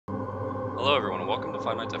Hello everyone and welcome to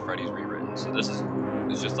Five Nights at Freddy's Rewritten. So this is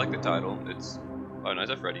just like the title, it's Five Nights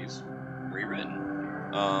at Freddy's Rewritten.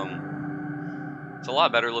 It's a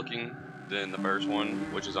lot better looking than the first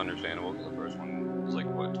one, which is understandable because the first one was like,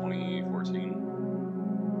 what,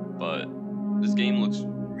 2014? But this game looks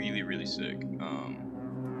really sick.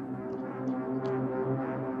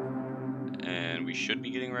 And we should be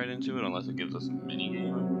getting right into it unless it gives us a mini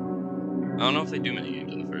game. I don't know if they do mini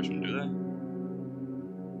games in the first one, do they?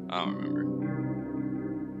 I don't remember.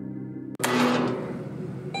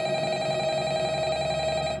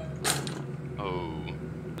 Oh,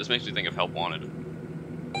 this makes me think of Help Wanted.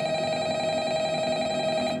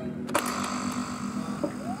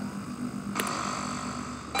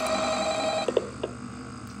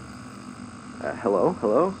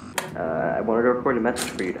 Hello? I wanted to record a message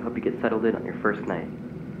for you to help you get settled in on your first night.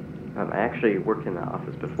 I actually worked in the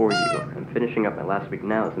office before you. I'm finishing up my last week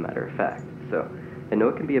now, as a matter of fact. So, I know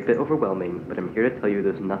it can be a bit overwhelming, but I'm here to tell you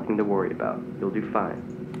there's nothing to worry about. You'll do fine.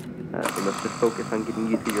 So let's just focus on getting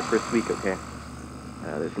you through your first week, okay?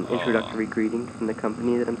 There's an introductory greeting from the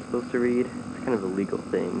company that I'm supposed to read. It's kind of a legal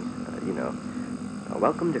thing, you know.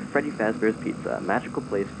 Welcome to Freddy Fazbear's Pizza, a magical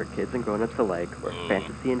place for kids and grown-ups alike, where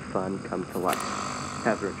fantasy and fun come to life.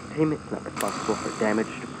 Fazbear Entertainment is not responsible for damage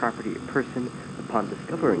to property or person. Upon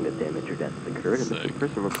discovering that damage or death has occurred, a missing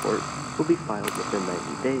person report will be filed within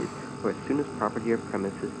 90 days, or as soon as property or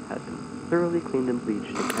premises has been thoroughly cleaned and bleached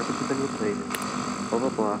and carpets have been replaced, blah blah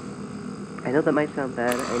blah. I know that might sound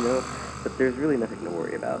bad, I know, but there's really nothing to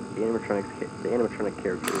worry about. The animatronic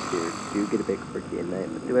characters here do get a bit quirky at night,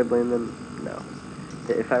 but do I blame them? No.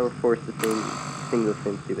 If I were forced to sing those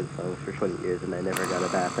same stupid songs for 20 years and I never got a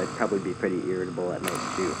bath, I'd probably be pretty irritable at night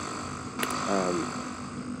too.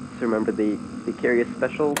 So remember, they carry a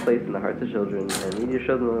special place in the hearts of children, and we need to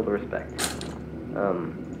show them a little respect.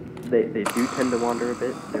 They do tend to wander a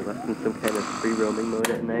bit. They're left in some kind of free roaming mode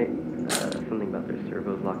at night. Something about their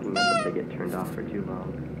servos locking up if they get turned off for too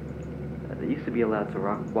long. They used to be allowed to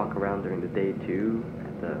walk around during the day too,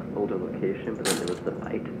 at the older location, but then there was the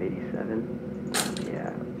bite of 87.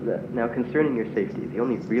 Yeah. Now, concerning your safety, the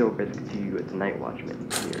only real risk to you as a night watchman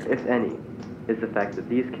here, if any, is the fact that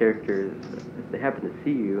these characters, if they happen to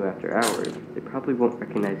see you after hours, they probably won't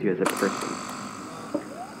recognize you as a person.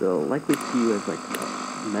 They'll likely see you as, like, a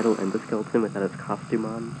metal endoskeleton without his costume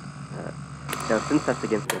on. Now, since that's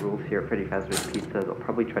against the rules here at Freddy Fazbear's Pizza, they'll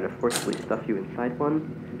probably try to forcibly stuff you inside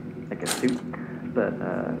one, like a suit. But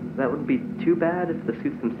that wouldn't be too bad if the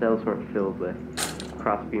suits themselves weren't filled with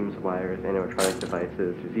crossbeams, wires, animatronic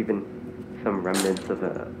devices. There's even some remnants of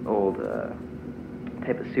an old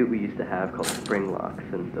type of suit we used to have called spring locks,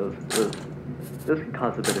 and those could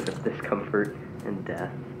cause a bit of discomfort and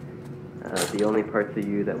death. The only parts of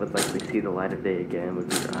you that would likely see the light of day again would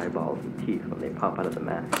be your eyeballs and teeth when they pop out of the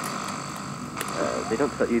mask. They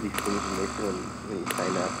don't tell you these things when you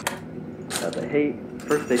sign up. But hey,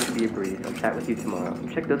 first day should be a breeze. I'll chat with you tomorrow.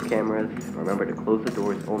 Check those cameras. Remember to close the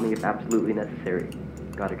doors only if absolutely necessary.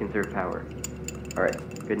 Gotta conserve power. Alright,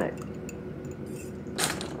 good night.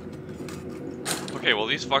 Okay, well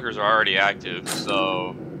these fuckers are already active,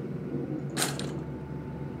 so...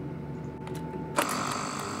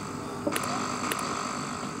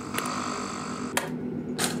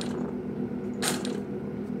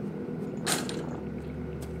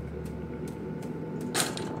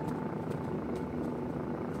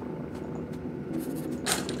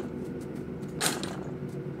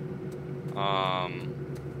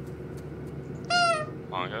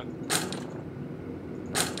 Okay.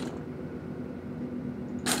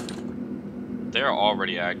 They're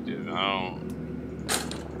already active. I don't...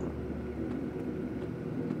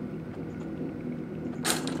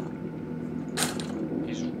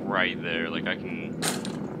 He's right there. Like I can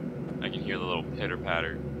hear the little pitter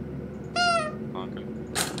patter. Okay.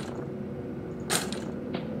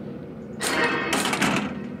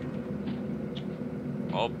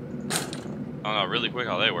 Well, I don't know really quick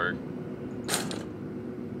how they work.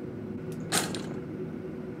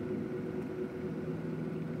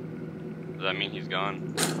 Does that mean he's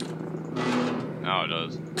gone? No, it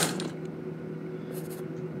does.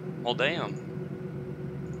 Well, damn.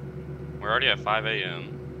 We're already at 5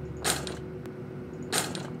 a.m.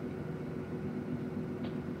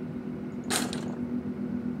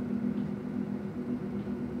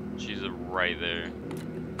 She's right there.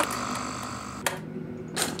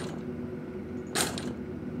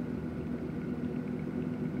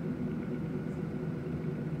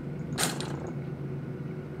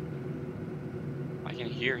 I can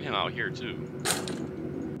hear him out here too.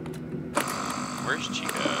 Where's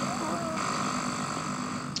Chica at?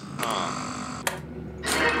 Huh.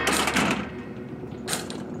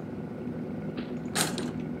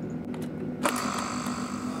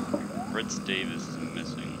 Fritz Davis is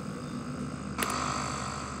missing.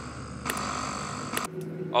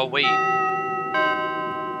 Oh wait.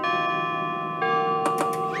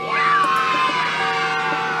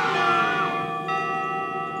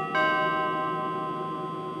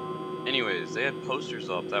 Anyways, they had posters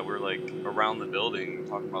up that were like around the building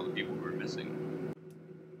talking about the people who were missing.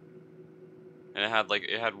 And it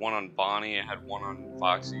had one on Bonnie, it had one on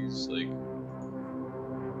Foxy's, like.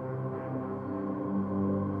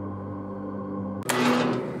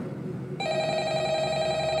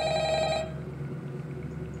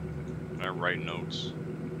 Can I write notes?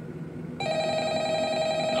 No,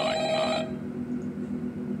 I cannot.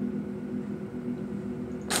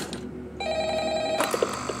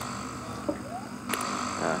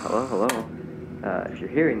 Hello. If you're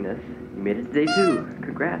hearing this, you made it to day 2.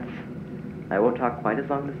 Congrats. I won't talk quite as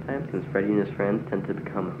long this time, since Freddy and his friends tend to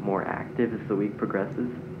become more active as the week progresses.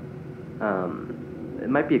 It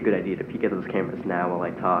might be a good idea to peek at those cameras now while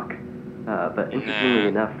I talk. But interestingly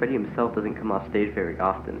enough, Freddy himself doesn't come off stage very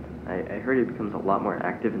often. I heard he becomes a lot more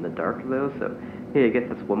active in the dark, though, so hey, I guess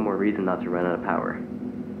that's one more reason not to run out of power.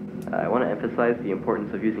 I want to emphasize the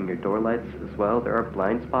importance of using your door lights as well. There are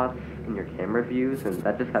blind spots in your camera views, and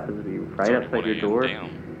that just happens to be right outside your door.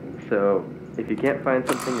 So if you can't find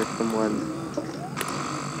something or someone,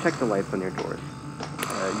 check the lights on your doors.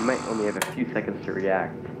 You might only have a few seconds to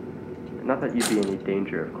react. Not that you'd be in any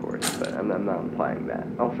danger, of course, but I'm not implying that.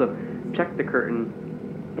 Also, check the curtain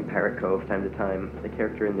in Pirate Cove time to time. The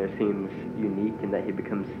character in there seems unique in that he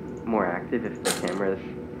becomes more active if the cameras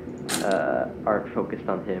aren't focused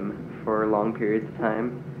on him for long periods of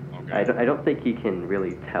time. Okay. I don't think he can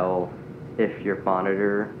really tell if your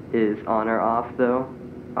monitor is on or off, though,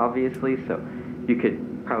 obviously, so you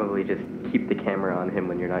could probably just keep the camera on him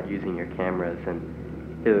when you're not using your cameras, and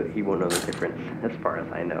he won't know the difference, as far as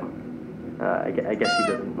I know. I guess he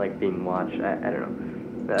doesn't like being watched. I don't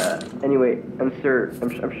know. Anyway, I'm sure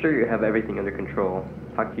you have everything under control.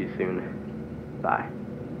 Talk to you soon. Bye.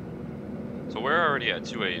 So we're already at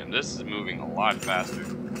 2 a.m. This is moving a lot faster.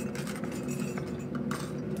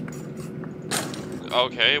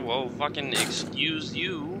 Okay, well, fucking excuse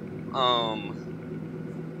you.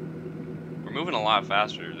 We're moving a lot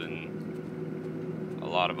faster than a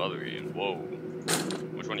lot of other games. Whoa.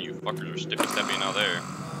 Which one of you fuckers are stepping out there?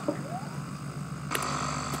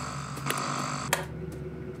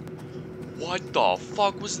 What the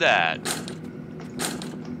fuck was that?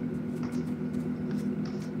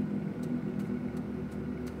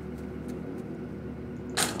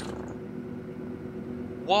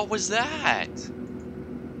 What was that?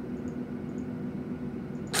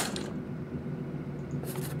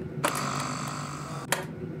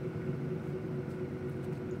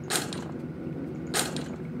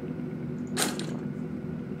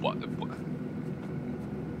 What?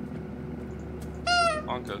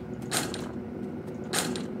 Honka.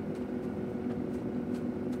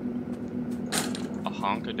 A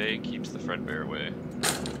honka day keeps the Fredbear away.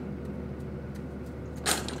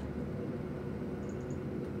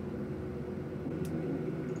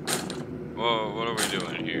 Whoa, what are we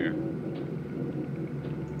doing here?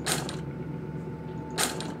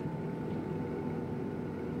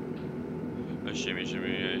 Shimmy,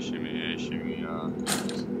 shimmy, shimmy, shimmy,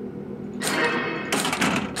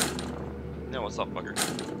 Yeah, what's up, fucker?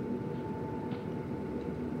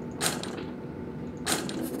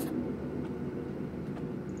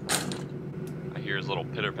 I hear his little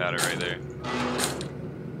pitter patter right there.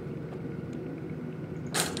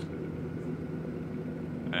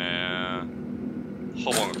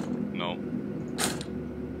 Hobonga, no.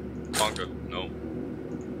 Honka, no.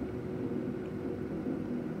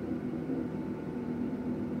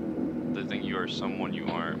 They think you are someone you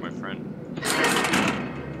aren't, my friend.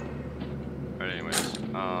 Alright, anyways,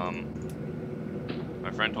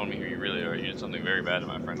 my friend told me who you really are. You did something very bad to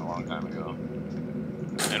my friend a long time ago.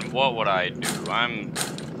 And what would I do?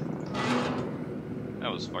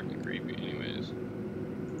 That was fucking creepy, anyways.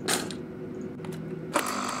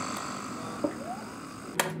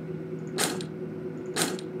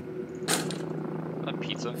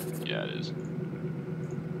 Pizza? Yeah, it is.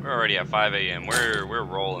 We're already at 5 a.m. We're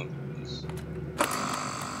rolling through this.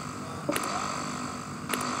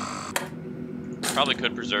 Probably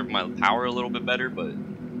could preserve my power a little bit better, but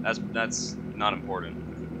that's not important.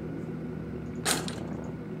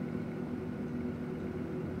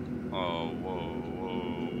 Oh, whoa.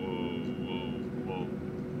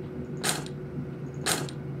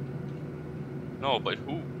 No, but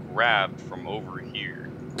who grabbed from over here?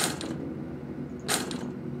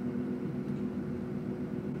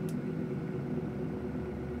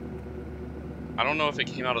 I don't know if it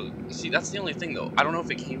came out of. See, that's the only thing though. I don't know if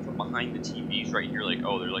it came from behind the TVs right here. Like,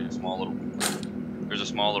 oh, there's like a small little. There's a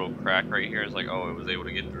small little crack right here. It's like, oh, it was able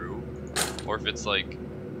to get through, or if it's like,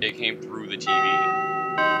 it came through the TV.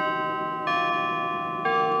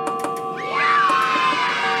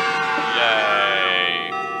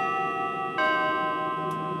 Yay!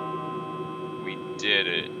 We did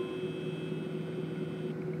it.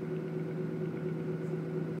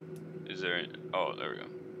 Is there? Oh, there we go.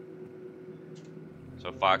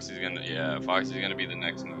 So Foxy's gonna, yeah, Foxy's gonna be the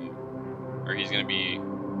next move, or he's gonna be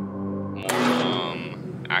more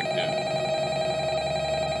active.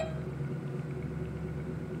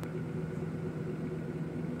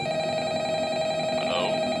 Hello.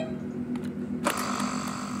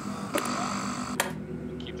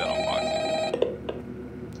 Keep that on Foxy.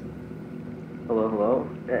 Hello, hello.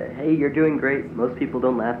 Hey, you're doing great. Most people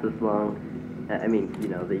don't last this long. I mean, you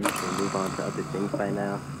know, they usually move on to other things by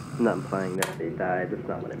now. I'm not implying that they died. That's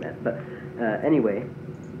not what I meant. But anyway,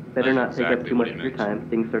 better not take up too much of your time.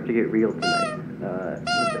 Things start to get real tonight.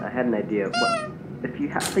 Listen, I had an idea. Well, if you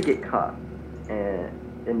have to get caught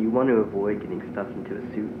and you want to avoid getting stuffed into a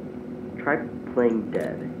suit, try playing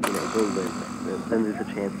dead. You know, go limp. Then there's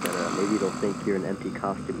a chance that maybe they'll think you're an empty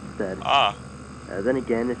costume instead. Then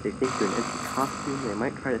again, if they think you're an empty costume, they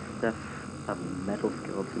might try to stuff a metal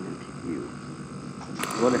skeleton into you.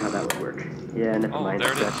 I wonder how that would work. Yeah, never mind.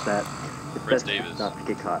 Scratch that. It's best not to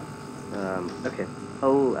get caught. Okay.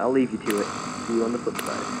 I'll leave you to it. See you on the flip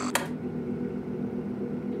side.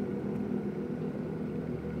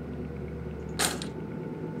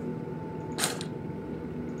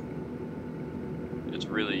 It's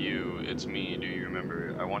really you. It's me. Do you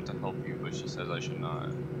remember? I want to help you, but she says I should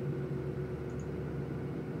not.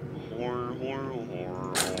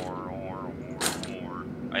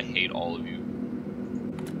 I hate all of you.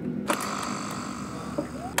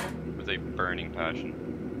 With a burning passion.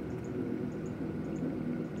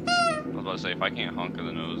 I was about to say, if I can't honk of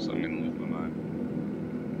the nose, I'm gonna lose my mind.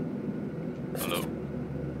 Hello?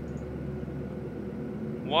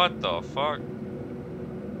 What the fuck?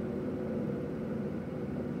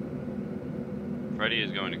 Freddy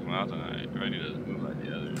is going to come out tonight. Freddy doesn't move like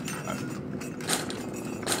the others.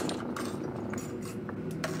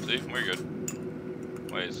 See, we're good.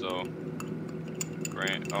 Wait, so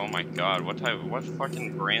Grant, oh my god, what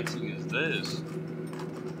fucking Branson is this?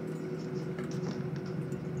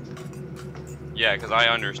 Yeah, because I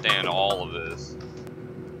understand all of this.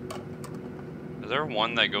 Is there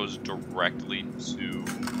one that goes directly to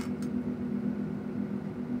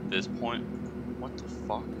this point? What the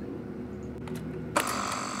fuck?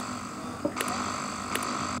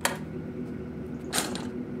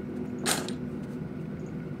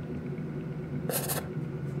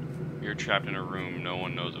 You're trapped in a room no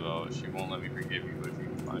one knows about. She won't let me forgive you if you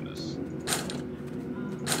can find us.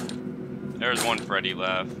 There's one Freddy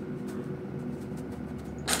laugh.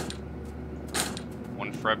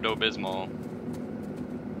 One Frebdo Bismol.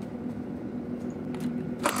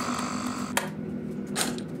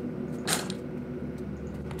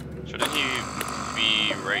 Shouldn't he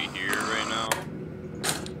be right here right now?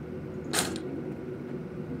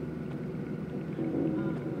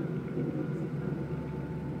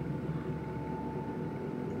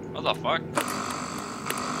 What the fuck?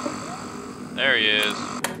 There he is.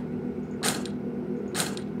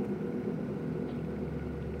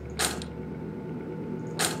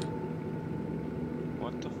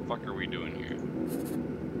 What the fuck are we doing here?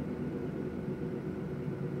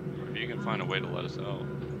 If you can find a way to let us out.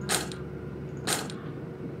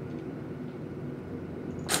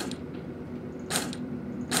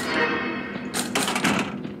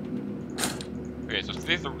 Okay, so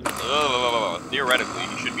theoretically,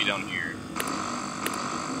 he should be down here.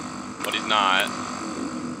 But he's not.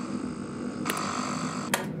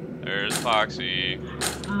 There's Foxy.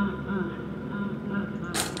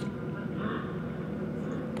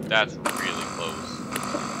 That's really close.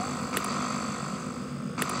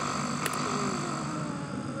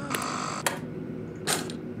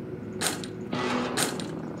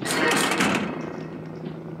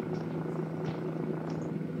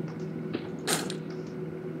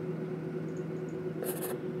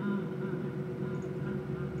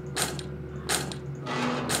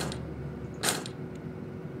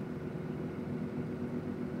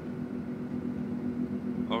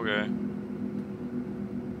 Okay.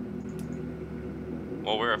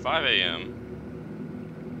 Well, we're at 5 a.m.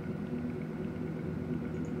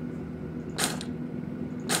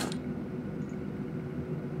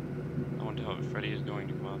 I wonder how Freddy is going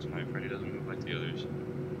to come out tonight. Freddy doesn't move like the others.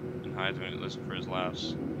 And hides when it listens for his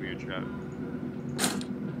laughs. Weird trap.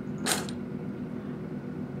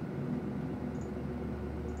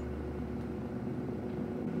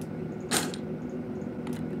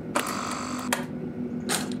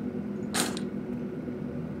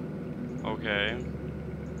 Okay.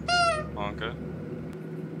 Honka.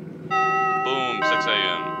 Boom, 6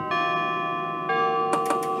 a.m.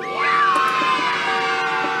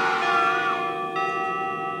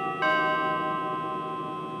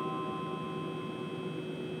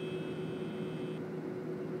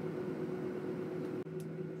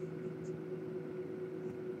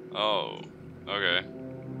 Oh, okay.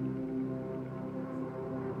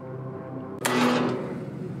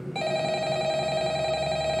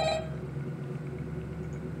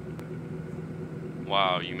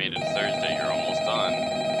 Wow, you made it Thursday, you're almost done.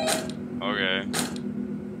 Okay.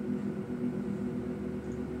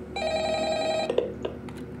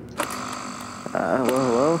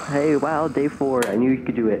 Hello. Hey, wow, day 4. I knew you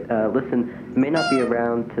could do it. Listen, I may not be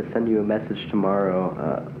around to send you a message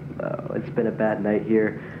tomorrow. It's been a bad night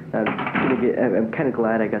here. I'm kind of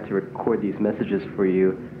glad I got to record these messages for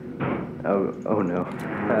you. Oh no.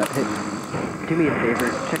 Hey, do me a favor,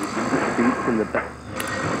 check the suits in the back.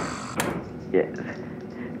 Yeah.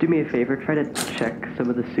 Do me a favor, try to check some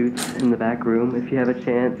of the suits in the back room if you have a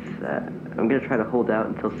chance. I'm gonna try to hold out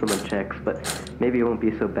until someone checks, but maybe it won't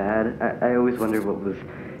be so bad. I always wonder what was...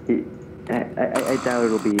 I doubt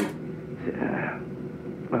it'll be...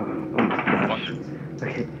 oh my gosh.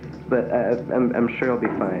 Okay, but I'm sure I'll be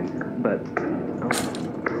fine, but...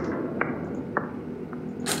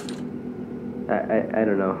 I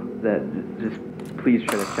don't know. Just please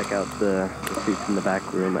try to check out the suits in the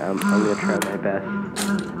back room. I'm gonna try my best.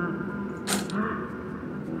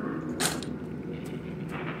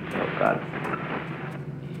 Oh God.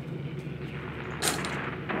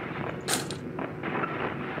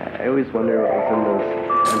 I always wonder what was in those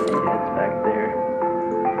empty heads back there.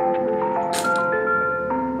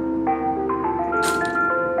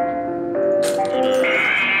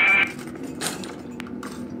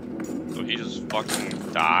 So he just fucking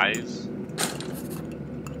dies?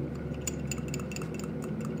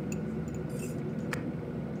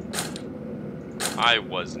 I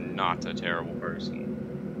was not a terrible person.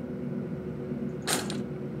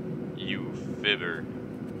 You fibber.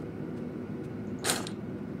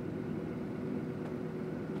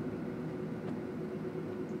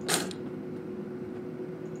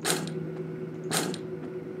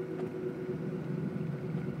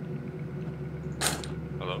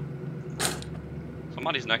 Hello?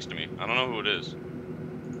 Somebody's next to me. I don't know who it is.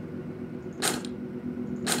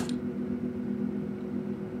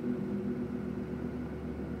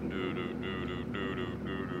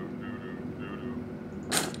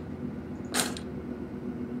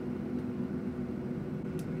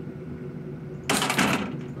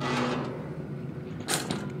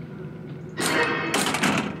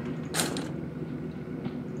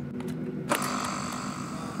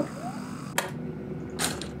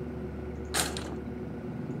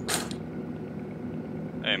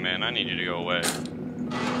 Hey man, I need you to go away.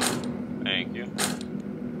 Thank you.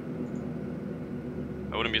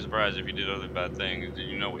 I wouldn't be surprised if you did other bad things. Did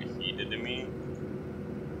you know what he did to me?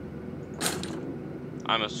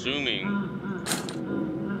 I'm assuming...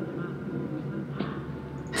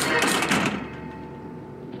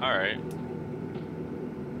 Alright.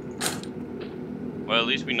 Well, at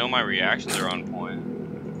least we know my reactions are on point.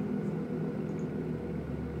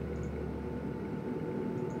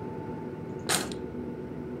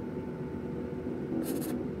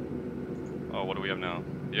 Oh, what do we have now?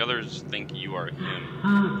 The others think you are him.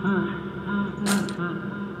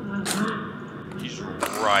 He's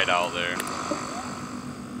right out there.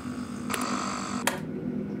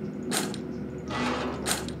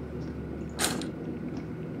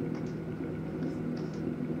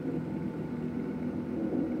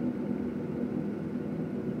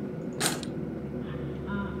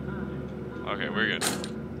 Okay, we're good.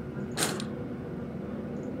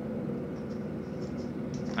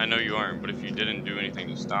 I know you aren't, but if you didn't do anything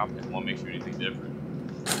to stop him, what makes you anything different?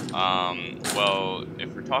 Well,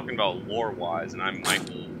 if we're talking about lore-wise, and I'm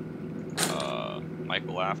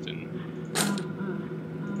Michael Afton,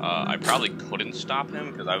 I probably couldn't stop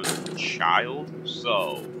him because I was a child,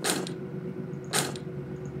 so...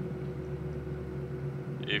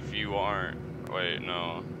 If you aren't... Wait,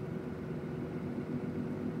 no.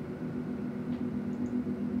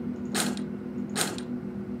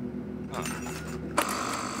 Huh.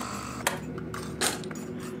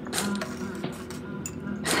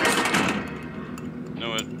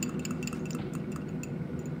 Know it.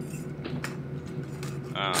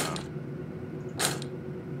 I don't know.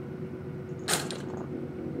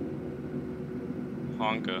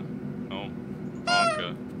 Honka. Oh. Honka.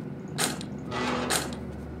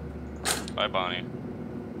 Bye, Bonnie.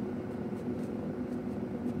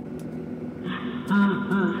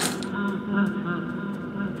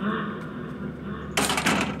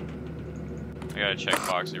 gotta check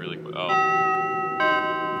Foxy really quick. Oh.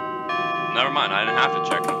 Never mind, I didn't have to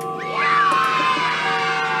check him.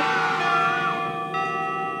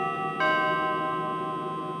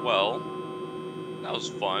 Well, that was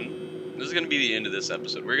fun. This is gonna be the end of this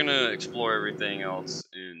episode. We're gonna explore everything else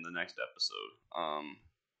in the next episode.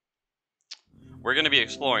 We're gonna be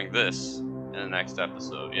exploring this in the next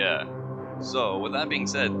episode, yeah. So, with that being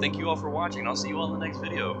said, thank you all for watching. I'll see you all in the next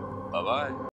video. Bye-bye.